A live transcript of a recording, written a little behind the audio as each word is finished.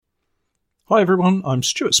Hi everyone, I'm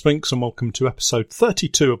Stuart Spinks and welcome to episode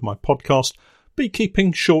 32 of my podcast,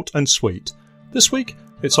 Beekeeping Short and Sweet. This week,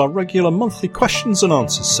 it's our regular monthly questions and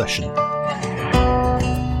answers session.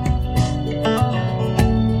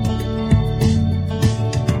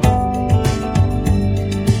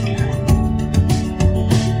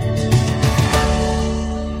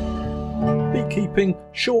 Beekeeping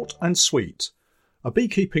Short and Sweet, a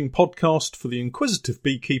beekeeping podcast for the inquisitive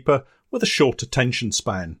beekeeper with a short attention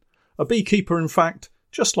span. A beekeeper, in fact,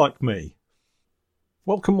 just like me.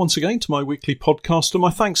 Welcome once again to my weekly podcast, and my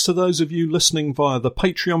thanks to those of you listening via the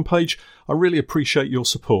Patreon page. I really appreciate your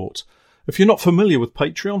support. If you're not familiar with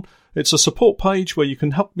Patreon, it's a support page where you can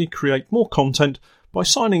help me create more content by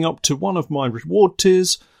signing up to one of my reward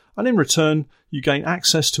tiers, and in return, you gain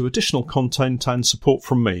access to additional content and support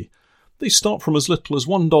from me. These start from as little as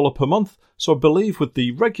 $1 per month, so I believe with the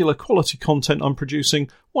regular quality content I'm producing,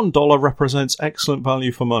 $1 represents excellent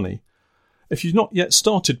value for money. If you've not yet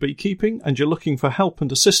started beekeeping and you're looking for help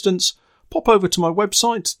and assistance, pop over to my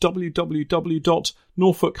website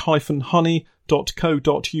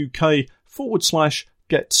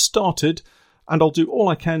www.norfolk-honey.co.uk/get started, and I'll do all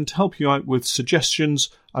I can to help you out with suggestions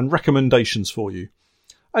and recommendations for you.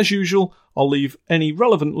 As usual, I'll leave any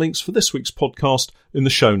relevant links for this week's podcast in the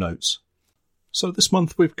show notes. So this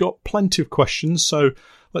month we've got plenty of questions, so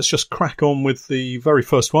let's just crack on with the very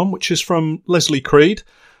first one, which is from Leslie Creed.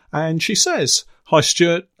 And she says, "Hi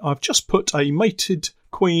Stuart, I've just put a mated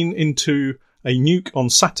queen into a nuke on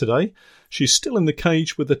Saturday. She's still in the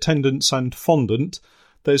cage with attendants and fondant.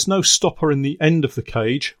 There's no stopper in the end of the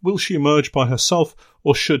cage. Will she emerge by herself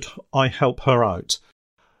or should I help her out?"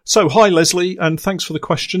 So hi Leslie, and thanks for the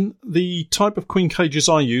question. The type of queen cages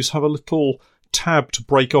I use have a little tab to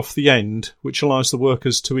break off the end, which allows the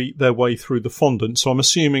workers to eat their way through the fondant. So I'm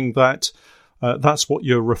assuming that that's what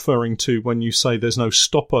you're referring to when you say there's no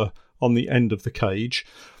stopper on the end of the cage.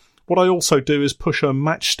 What I also do is push a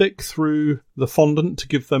matchstick through the fondant to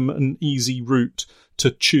give them an easy route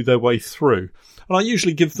to chew their way through. And I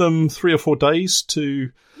usually give them 3 or 4 days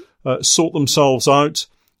to sort themselves out,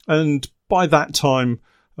 and by that time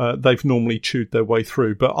they've normally chewed their way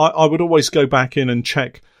through. But I would always go back in and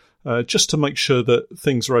check just to make sure that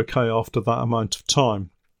things are okay after that amount of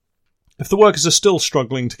time. If the workers are still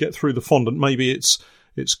struggling to get through the fondant, maybe it's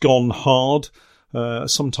gone hard.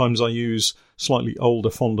 Sometimes I use slightly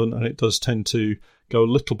older fondant and it does tend to go a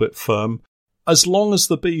little bit firm. As long as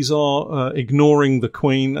the bees are ignoring the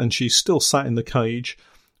queen and she's still sat in the cage,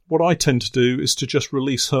 what I tend to do is to just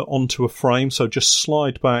release her onto a frame. So just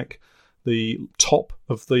slide back the top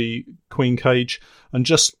of the queen cage and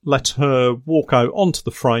just let her walk out onto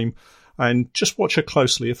the frame. And just watch her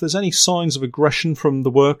closely. If there's any signs of aggression from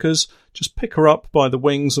the workers, just pick her up by the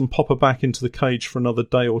wings and pop her back into the cage for another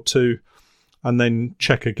day or two and then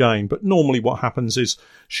check again. But normally what happens is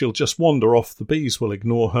she'll just wander off, the bees will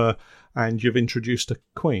ignore her, and you've introduced a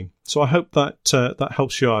queen. So I hope that that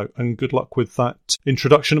helps you out, and good luck with that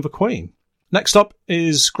introduction of a queen. Next up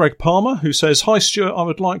is Greg Palmer, who says, "Hi Stuart, I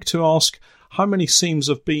would like to ask how many seams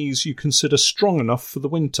of bees you consider strong enough for the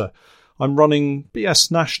winter. I'm running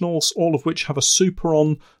BS Nationals, all of which have a super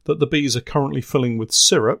on that the bees are currently filling with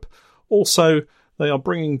syrup. Also, they are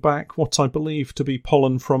bringing back what I believe to be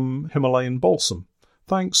pollen from Himalayan balsam.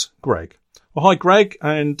 Thanks, Greg." Well, hi, Greg,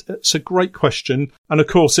 and it's a great question. And of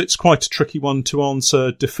course, it's quite a tricky one to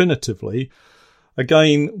answer definitively.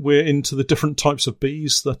 Again, we're into the different types of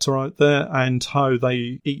bees that are out there and how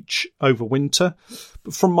they each overwinter.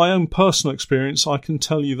 But from my own personal experience, I can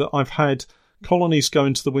tell you that I've had colonies go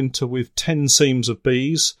into the winter with 10 seams of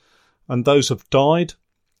bees, and those have died,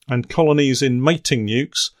 and colonies in mating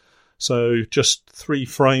nukes, so just 3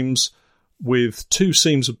 frames with 2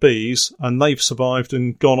 seams of bees, and they've survived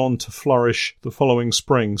and gone on to flourish the following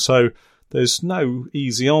spring. So there's no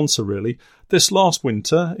easy answer really. This last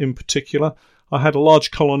winter in particular, I had a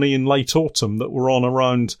large colony in late autumn that were on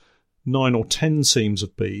around 9 or 10 seams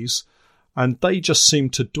of bees, and they just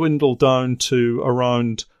seemed to dwindle down to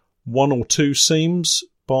around 1 or 2 seams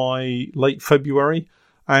by late February,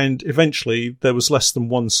 and eventually there was less than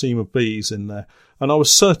 1 seam of bees in there, and I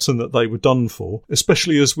was certain that they were done for,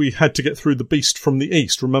 especially as we had to get through the beast from the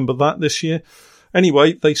east. Remember that this year?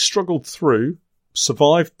 Anyway, they struggled through,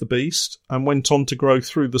 survived the beast, and went on to grow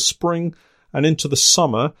through the spring and into the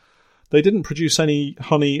summer. They didn't produce any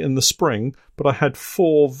honey in the spring, but I had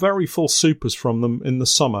 4 very full supers from them in the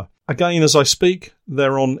summer. Again, as I speak,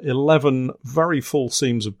 they're on 11 very full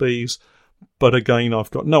seams of bees, but again,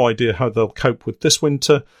 I've got no idea how they'll cope with this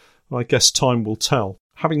winter. I guess time will tell.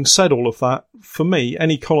 Having said all of that, for me,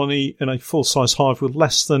 any colony in a full-size hive with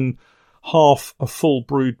less than half a full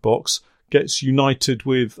brood box gets united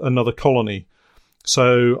with another colony.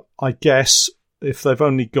 So I guess if they've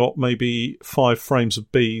only got maybe 5 frames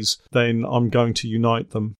of bees, then I'm going to unite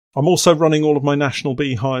them. I'm also running all of my national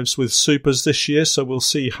beehives with supers this year, so we'll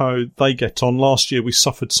see how they get on. Last year we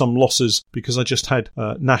suffered some losses because I just had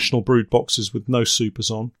national brood boxes with no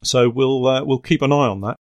supers on. So we'll keep an eye on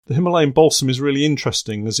that. The Himalayan balsam is really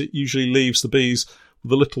interesting, as it usually leaves the bees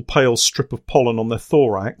with a little pale strip of pollen on their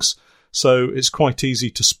thorax, so it's quite easy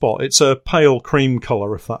to spot. It's a pale cream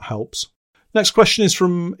colour, if that helps. Next question is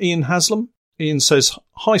from Ian Haslam. Ian says,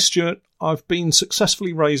 "Hi Stuart, I've been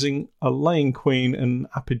successfully raising a laying queen in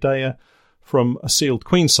Apidea from a sealed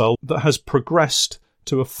queen cell that has progressed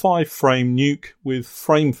to a 5-frame nuke with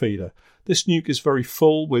frame feeder. This nuke is very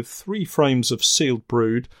full with 3 frames of sealed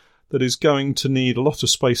brood that is going to need a lot of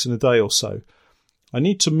space in a day or so. I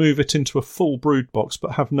need to move it into a full brood box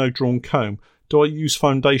but have no drawn comb. Do I use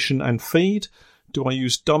foundation and feed? Do I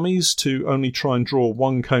use dummies to only try and draw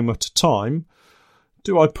 1 comb at a time?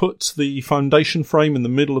 Do I put the foundation frame in the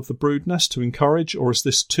middle of the brood nest to encourage, or is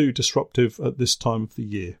this too disruptive at this time of the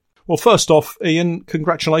year?" Well, first off, Ian,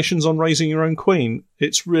 congratulations on raising your own queen.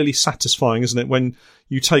 It's really satisfying, isn't it, when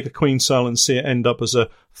you take a queen cell and see it end up as a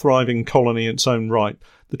thriving colony in its own right.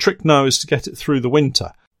 The trick now is to get it through the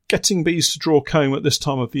winter. Getting bees to draw comb at this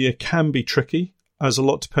time of the year can be tricky, as a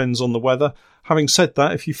lot depends on the weather. Having said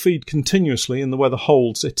that, if you feed continuously and the weather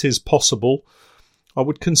holds, it is possible. I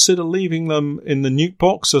would consider leaving them in the nuke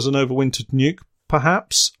box as an overwintered nuke,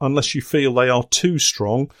 perhaps, unless you feel they are too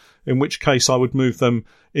strong, in which case I would move them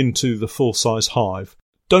into the full-size hive.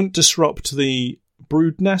 Don't disrupt the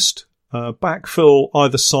brood nest. Backfill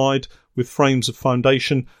either side with frames of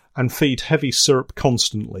foundation and feed heavy syrup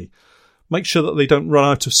constantly. Make sure that they don't run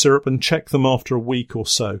out of syrup and check them after a week or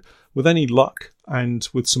so. With any luck and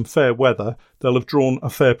with some fair weather, they'll have drawn a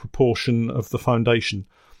fair proportion of the foundation.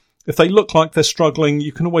 If they look like they're struggling,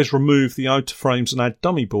 you can always remove the outer frames and add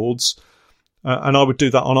dummy boards, and I would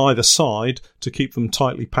do that on either side to keep them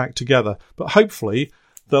tightly packed together. But hopefully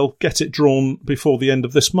they'll get it drawn before the end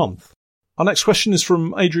of this month. Our next question is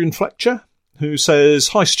from Adrian Fletcher, who says,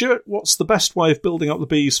 "Hi Stuart, what's the best way of building up the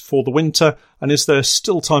bees for the winter, and is there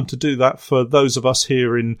still time to do that for those of us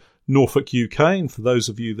here in Norfolk, UK? And for those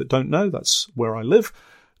of you that don't know, that's where I live,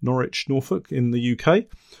 Norwich, Norfolk in the UK.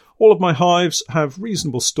 All of my hives have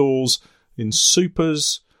reasonable stores in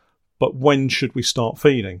supers, but when should we start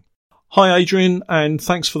feeding?" Hi Adrian, and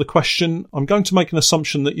thanks for the question. I'm going to make an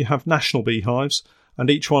assumption that you have national beehives, and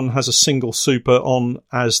each one has a single super on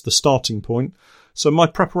as the starting point. So my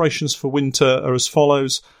preparations for winter are as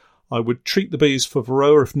follows. I would treat the bees for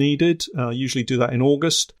varroa if needed. I usually do that in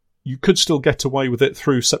August. You could still get away with it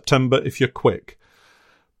through September if you're quick.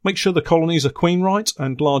 Make sure the colonies are queen right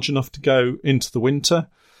and large enough to go into the winter.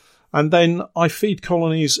 And then I feed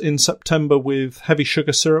colonies in September with heavy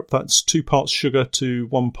sugar syrup. That's 2 parts sugar to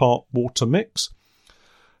 1 part water mix.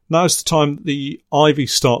 Now's the time that the ivy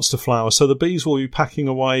starts to flower. So the bees will be packing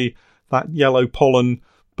away that yellow pollen,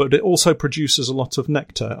 but it also produces a lot of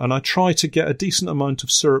nectar. And I try to get a decent amount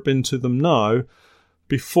of syrup into them now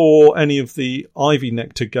before any of the ivy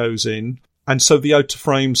nectar goes in. And so the outer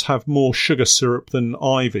frames have more sugar syrup than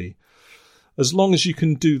ivy. As long as you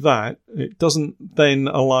can do that, it doesn't then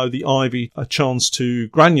allow the ivy a chance to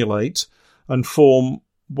granulate and form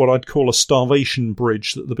what I'd call a starvation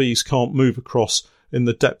bridge that the bees can't move across in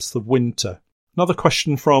the depths of winter. Another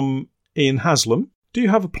question from Ian Haslam. Do you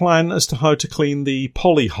have a plan as to how to clean the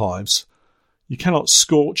polyhives? You cannot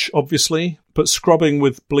scorch, obviously, but scrubbing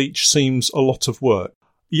with bleach seems a lot of work.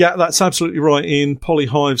 Yeah, that's absolutely right, Ian.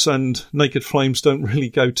 Polyhives and naked flames don't really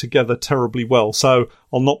go together terribly well, so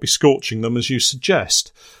I'll not be scorching them as you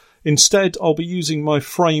suggest. Instead, I'll be using my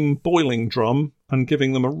frame boiling drum and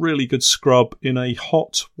giving them a really good scrub in a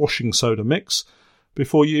hot washing soda mix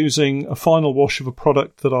before using a final wash of a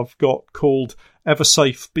product that I've got called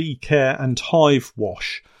Eversafe Bee Care and Hive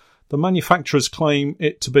Wash. The manufacturers claim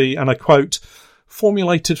it to be, and I quote,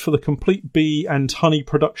 "formulated for the complete bee and honey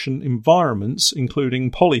production environments,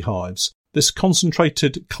 including polyhives. This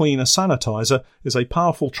concentrated cleaner sanitizer is a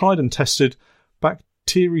powerful tried and tested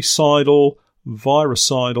bactericidal,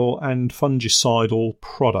 virucidal and fungicidal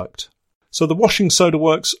product." So the washing soda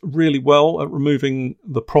works really well at removing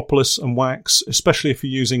the propolis and wax, especially if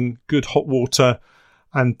you're using good hot water.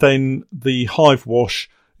 And then the hive wash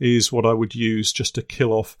is what I would use just to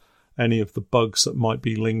kill off any of the bugs that might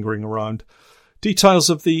be lingering around. Details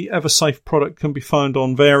of the Eversafe product can be found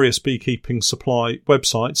on various beekeeping supply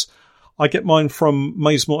websites. I get mine from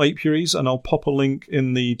Maysmore Apiaries, and I'll pop a link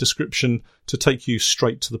in the description to take you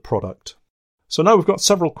straight to the product. So now we've got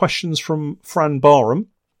several questions from Fran Barham.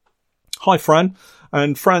 Hi, Fran.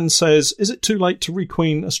 And Fran says, is it too late to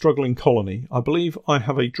requeen a struggling colony? I believe I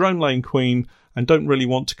have a drone-laying queen and don't really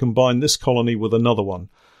want to combine this colony with another one.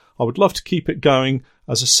 I would love to keep it going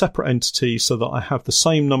as a separate entity so that I have the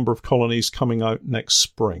same number of colonies coming out next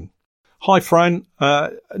spring. Hi, Fran.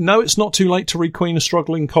 No, it's not too late to requeen a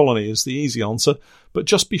struggling colony is the easy answer, but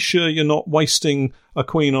just be sure you're not wasting a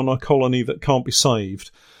queen on a colony that can't be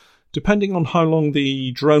saved. Depending on how long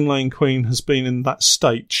the drone-laying queen has been in that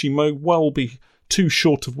state, she may well be too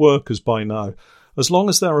short of workers by now. As long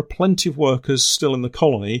as there are plenty of workers still in the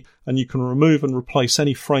colony and you can remove and replace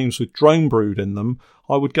any frames with drone brood in them,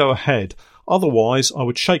 I would go ahead. Otherwise, I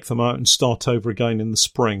would shake them out and start over again in the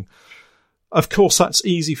spring. Of course, that's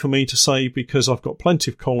easy for me to say because I've got plenty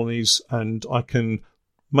of colonies and I can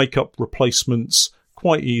make up replacements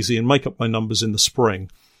quite easy and make up my numbers in the spring.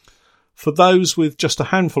 For those with just a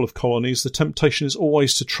handful of colonies, the temptation is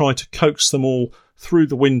always to try to coax them all through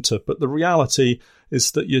the winter, but the reality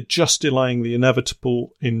is that you're just delaying the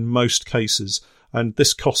inevitable in most cases, and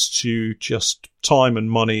this costs you just time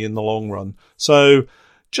and money in the long run. So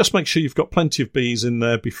just make sure you've got plenty of bees in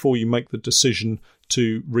there before you make the decision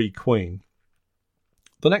to requeen.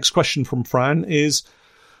 The next question from Fran is,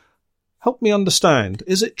 help me understand,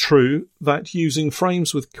 is it true that using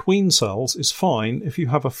frames with queen cells is fine if you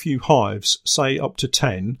have a few hives, say up to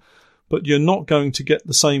 10, but you're not going to get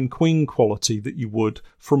the same queen quality that you would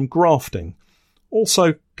from grafting?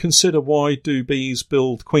 Also, consider why do bees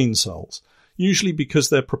build queen cells? Usually because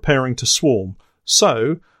they're preparing to swarm.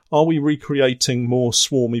 So, are we recreating more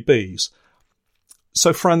swarmy bees?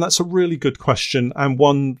 So, Fran, that's a really good question, and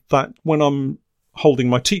one that when I'm holding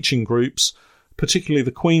my teaching groups, particularly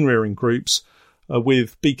the queen rearing groups,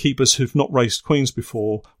 with beekeepers who've not raised queens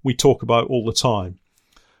before, we talk about all the time.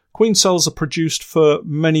 Queen cells are produced for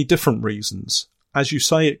many different reasons. As you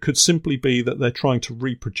say, it could simply be that they're trying to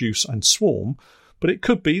reproduce and swarm, but it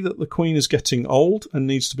could be that the queen is getting old and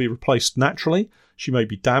needs to be replaced naturally. She may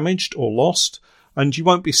be damaged or lost, and you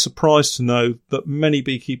won't be surprised to know that many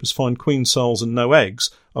beekeepers find queen cells and no eggs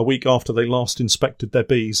a week after they last inspected their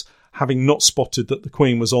bees, having not spotted that the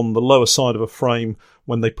queen was on the lower side of a frame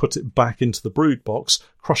when they put it back into the brood box,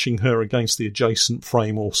 crushing her against the adjacent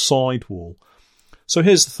frame or side wall. So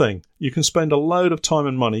here's the thing. You can spend a load of time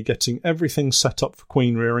and money getting everything set up for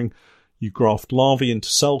queen rearing. You graft larvae into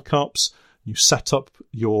cell cups. You set up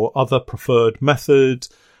your other preferred method.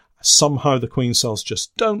 Somehow the queen cells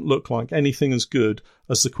just don't look like anything as good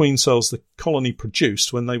as the queen cells the colony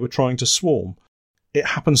produced when they were trying to swarm. It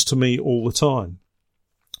happens to me all the time.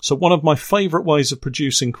 So one of my favourite ways of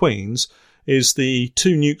producing queens is the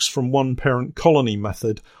 2 nukes from one parent colony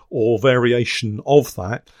method, or variation of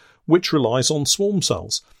that, which relies on swarm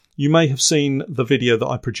cells. You may have seen the video that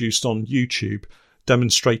I produced on YouTube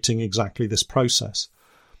demonstrating exactly this process.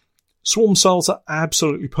 Swarm cells are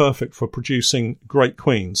absolutely perfect for producing great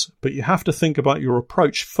queens, but you have to think about your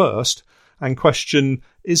approach first and question,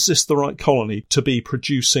 is this the right colony to be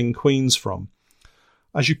producing queens from?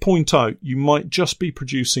 As you point out, you might just be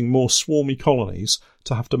producing more swarmy colonies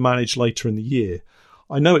to have to manage later in the year.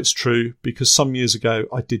 I know it's true because some years ago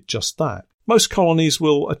I did just that. Most colonies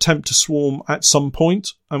will attempt to swarm at some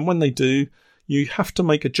point, and when they do, you have to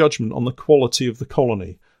make a judgment on the quality of the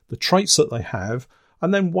colony, the traits that they have,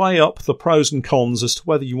 and then weigh up the pros and cons as to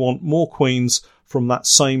whether you want more queens from that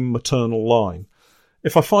same maternal line.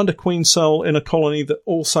 If I find a queen cell in a colony that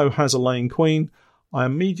also has a laying queen, I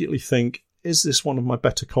immediately think, is this one of my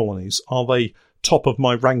better colonies? Are they top of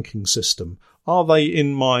my ranking system? Are they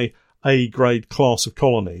in my A-grade class of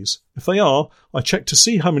colonies? If they are, I check to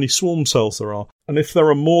see how many swarm cells there are, and if there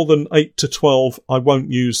are more than 8 to 12, I won't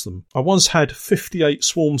use them. I once had 58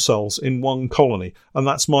 swarm cells in one colony, and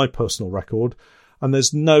that's my personal record, and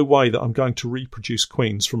there's no way that I'm going to reproduce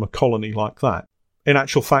queens from a colony like that. In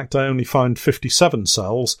actual fact, I only found 57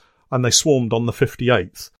 cells, and they swarmed on the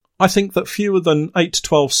 58th. I think that fewer than 8 to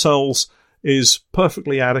 12 cells is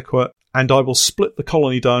perfectly adequate, and I will split the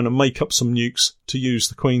colony down and make up some nukes to use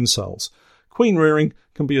the queen cells. Queen rearing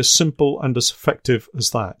can be as simple and as effective as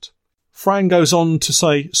that. Fran goes on to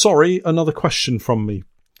say, sorry, another question from me.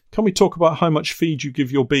 Can we talk about how much feed you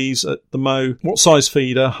give your bees at the mow? What size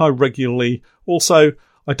feeder? How regularly? Also,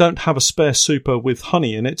 I don't have a spare super with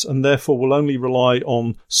honey in it and therefore will only rely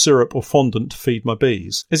on syrup or fondant to feed my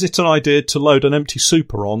bees. Is it an idea to load an empty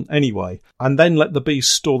super on anyway and then let the bees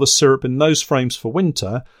store the syrup in those frames for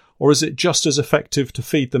winter, or is it just as effective to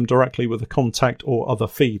feed them directly with a contact or other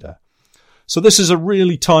feeder? So this is a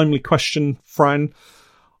really timely question, Fran.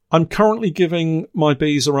 I'm currently giving my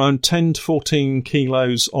bees around 10 to 14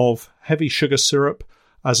 kilos of heavy sugar syrup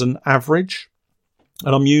as an average,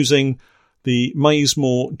 and I'm using the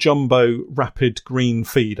Maisemore Jumbo Rapid Green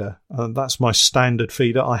feeder. That's my standard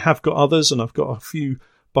feeder. I have got others, and I've got a few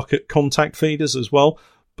bucket contact feeders as well,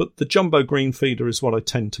 but the Jumbo Green feeder is what I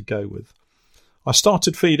tend to go with. I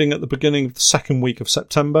started feeding at the beginning of the second week of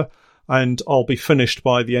September, and I'll be finished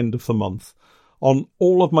by the end of the month. On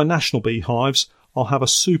all of my national beehives, I'll have a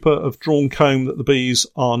super of drawn comb that the bees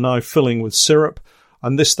are now filling with syrup,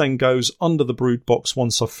 and this then goes under the brood box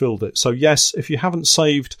once I've filled it. So yes, if you haven't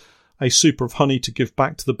saved a super of honey to give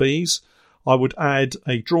back to the bees, I would add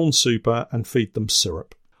a drawn super and feed them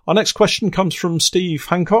syrup. Our next question comes from Steve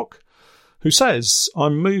Hancock, who says,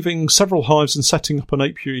 I'm moving several hives and setting up an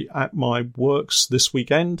apiary at my works this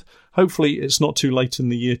weekend. Hopefully it's not too late in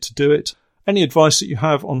the year to do it. Any advice that you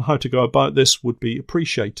have on how to go about this would be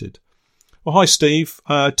appreciated. Well, hi Steve.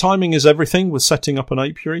 Timing is everything with setting up an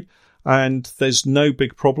apiary, and there's no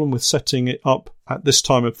big problem with setting it up at this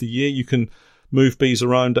time of the year. You can move bees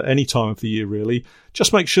around at any time of the year, really.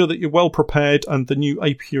 Just make sure that you're well prepared and the new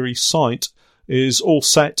apiary site is all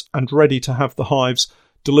set and ready to have the hives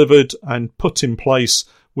delivered and put in place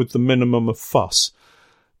with the minimum of fuss.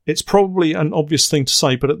 It's probably an obvious thing to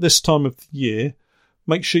say, but at this time of the year,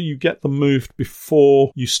 make sure you get them moved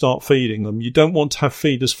before you start feeding them. You don't want to have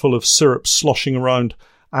feeders full of syrup sloshing around,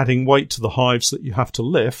 adding weight to the hives that you have to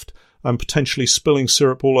lift and potentially spilling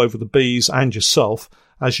syrup all over the bees and yourself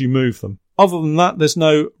as you move them. Other than that, there's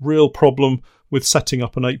no real problem with setting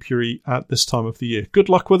up an apiary at this time of the year. Good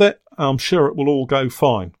luck with it. I'm sure it will all go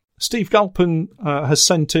fine. Steve Galpin has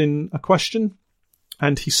sent in a question,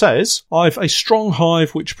 and he says, I've a strong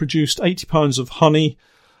hive which produced 80 pounds of honey.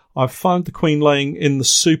 I've found the queen laying in the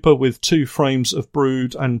super with 2 frames of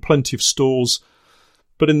brood and plenty of stores.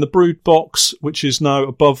 But in the brood box, which is now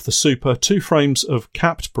above the super, 2 frames of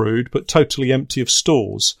capped brood, but totally empty of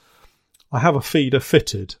stores. I have a feeder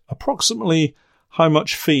fitted. Approximately how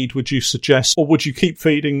much feed would you suggest, or would you keep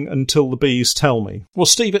feeding until the bees tell me? Well,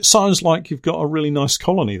 Steve, it sounds like you've got a really nice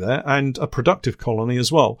colony there, and a productive colony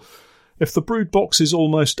as well. If the brood box is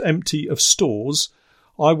almost empty of stores,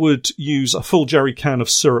 I would use a full jerry can of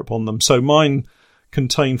syrup on them. So mine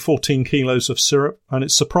contain 14 kilos of syrup, and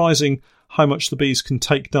it's surprising how much the bees can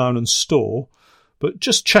take down and store. But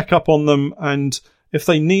just check up on them, and if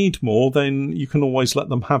they need more, then you can always let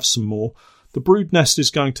them have some more. The brood nest is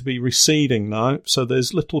going to be reseeding now, so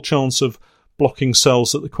there's little chance of blocking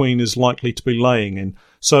cells that the queen is likely to be laying in.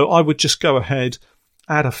 So I would just go ahead,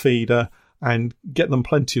 add a feeder, and get them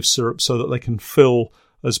plenty of syrup so that they can fill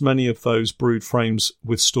as many of those brood frames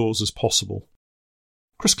with stores as possible.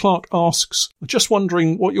 Chris Clark asks, just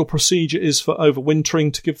wondering what your procedure is for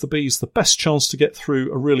overwintering to give the bees the best chance to get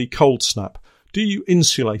through a really cold snap. Do you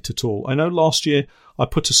insulate at all? I know last year I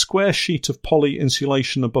put a square sheet of poly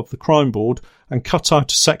insulation above the crown board and cut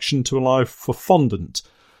out a section to allow for fondant.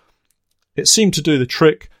 It seemed to do the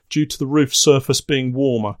trick due to the roof surface being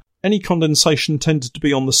warmer. Any condensation tended to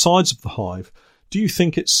be on the sides of the hive. Do you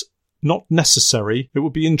think it's not necessary? It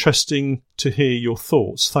would be interesting to hear your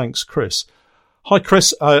thoughts. Thanks, Chris. Hi,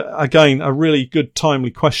 Chris. Again, a really good,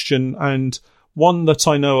 timely question, and one that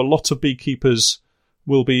I know a lot of beekeepers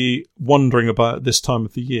will be wondering about at this time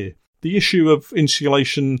of the year. The issue of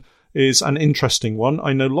insulation is an interesting one.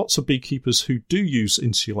 I know lots of beekeepers who do use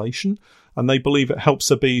insulation, and they believe it helps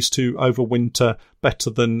their bees to overwinter better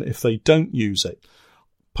than if they don't use it.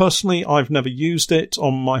 Personally, I've never used it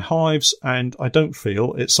on my hives, and I don't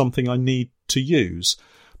feel it's something I need to use.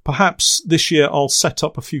 Perhaps this year I'll set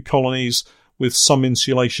up a few colonies with some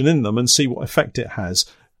insulation in them and see what effect it has.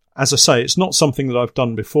 As I say, it's not something that I've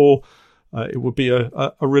done before. It would be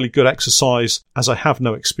a really good exercise, as I have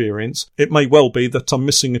no experience. It may well be that I'm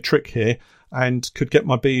missing a trick here and could get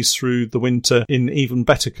my bees through the winter in even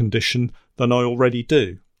better condition than I already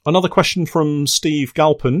do. Another question from Steve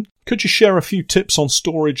Galpin. Could you share a few tips on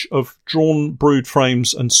storage of drawn brood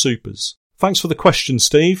frames and supers? Thanks for the question,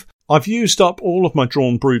 Steve. I've used up all of my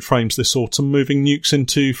drawn brood frames this autumn, moving nukes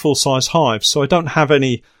into full-size hives, so I don't have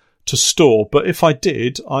any to store. But if I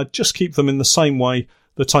did, I'd just keep them in the same way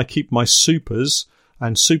that I keep my supers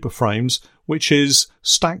and super frames, which is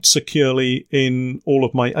stacked securely in all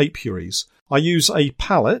of my apiaries. I use a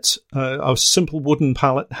pallet, a simple wooden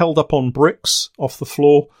pallet held up on bricks off the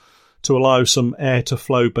floor to allow some air to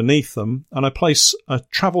flow beneath them, and I place a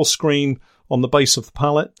travel screen on the base of the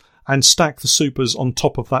pallet and stack the supers on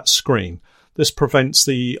top of that screen. This prevents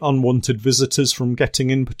the unwanted visitors from getting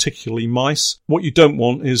in, particularly mice. What you don't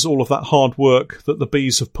want is all of that hard work that the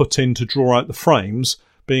bees have put in to draw out the frames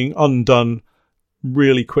being undone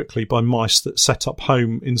really quickly by mice that set up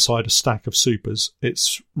home inside a stack of supers.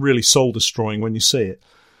 It's really soul destroying when you see it.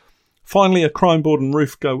 Finally, a crime board and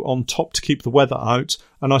roof go on top to keep the weather out,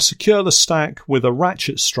 and I secure the stack with a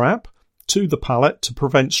ratchet strap to the pallet to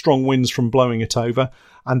prevent strong winds from blowing it over,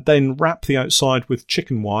 and then wrap the outside with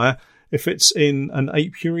chicken wire if it's in an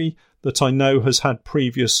apiary that I know has had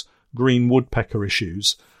previous green woodpecker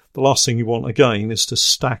issues. The last thing you want, again, is to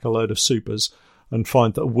stack a load of supers and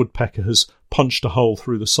find that a woodpecker has punched a hole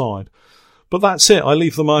through the side. But that's it. I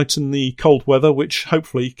leave them out in the cold weather, which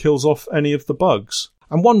hopefully kills off any of the bugs.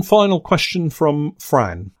 And one final question from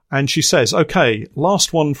Fran. And she says, okay,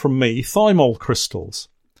 last one from me, thymol crystals.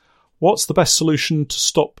 What's the best solution to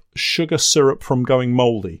stop sugar syrup from going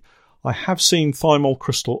mouldy? I have seen thymol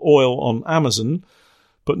crystal oil on Amazon,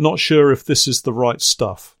 but not sure if this is the right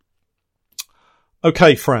stuff.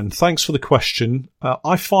 Okay, Fran, thanks for the question.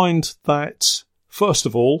 I find that, first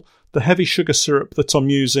of all, the heavy sugar syrup that I'm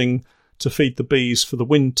using to feed the bees for the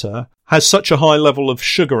winter has such a high level of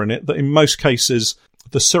sugar in it that in most cases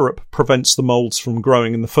the syrup prevents the moulds from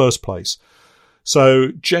growing in the first place. So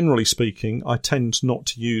generally speaking, I tend not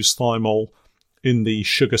to use thymol in the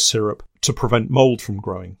sugar syrup to prevent mould from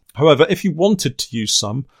growing. However, if you wanted to use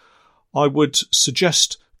some, I would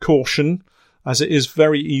suggest caution, as it is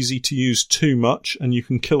very easy to use too much and you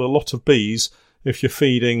can kill a lot of bees if you're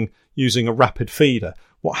feeding using a rapid feeder.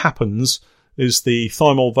 What happens is the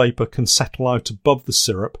thymol vapour can settle out above the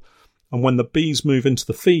syrup, and when the bees move into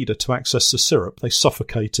the feeder to access the syrup, they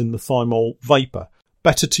suffocate in the thymol vapour.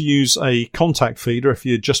 Better to use a contact feeder if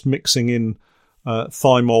you're just mixing in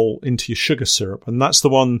thymol into your sugar syrup, and that's the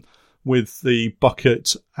one with the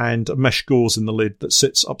bucket and a mesh gauze in the lid that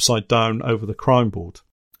sits upside down over the crime board.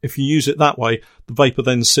 If you use it that way, the vapour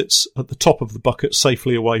then sits at the top of the bucket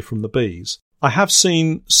safely away from the bees. I have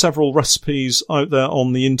seen several recipes out there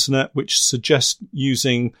on the internet which suggest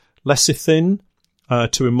using lecithin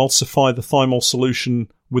to emulsify the thymol solution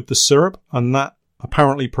with the syrup, and that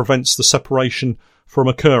apparently prevents the separation from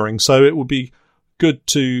occurring. So it would be good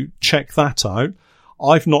to check that out.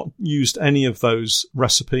 I've not used any of those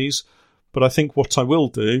recipes, but I think what I will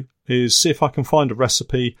do is see if I can find a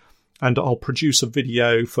recipe, and I'll produce a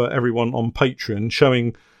video for everyone on Patreon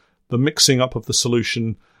showing the mixing up of the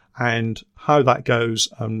solution and how that goes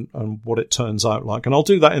and what it turns out like. And I'll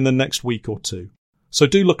do that in the next week or two. So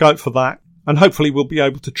do look out for that, and hopefully we'll be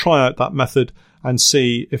able to try out that method and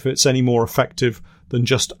see if it's any more effective than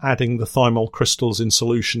just adding the thymol crystals in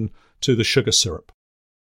solution to the sugar syrup.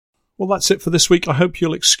 Well, that's it for this week. I hope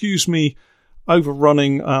you'll excuse me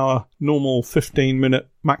overrunning our normal 15-minute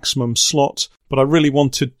maximum slot, but I really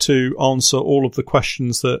wanted to answer all of the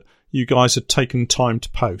questions that you guys had taken time to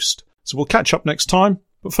post. So we'll catch up next time.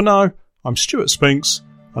 But for now, I'm Stuart Spinks,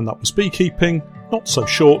 and that was Beekeeping, not so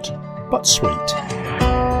short, but sweet.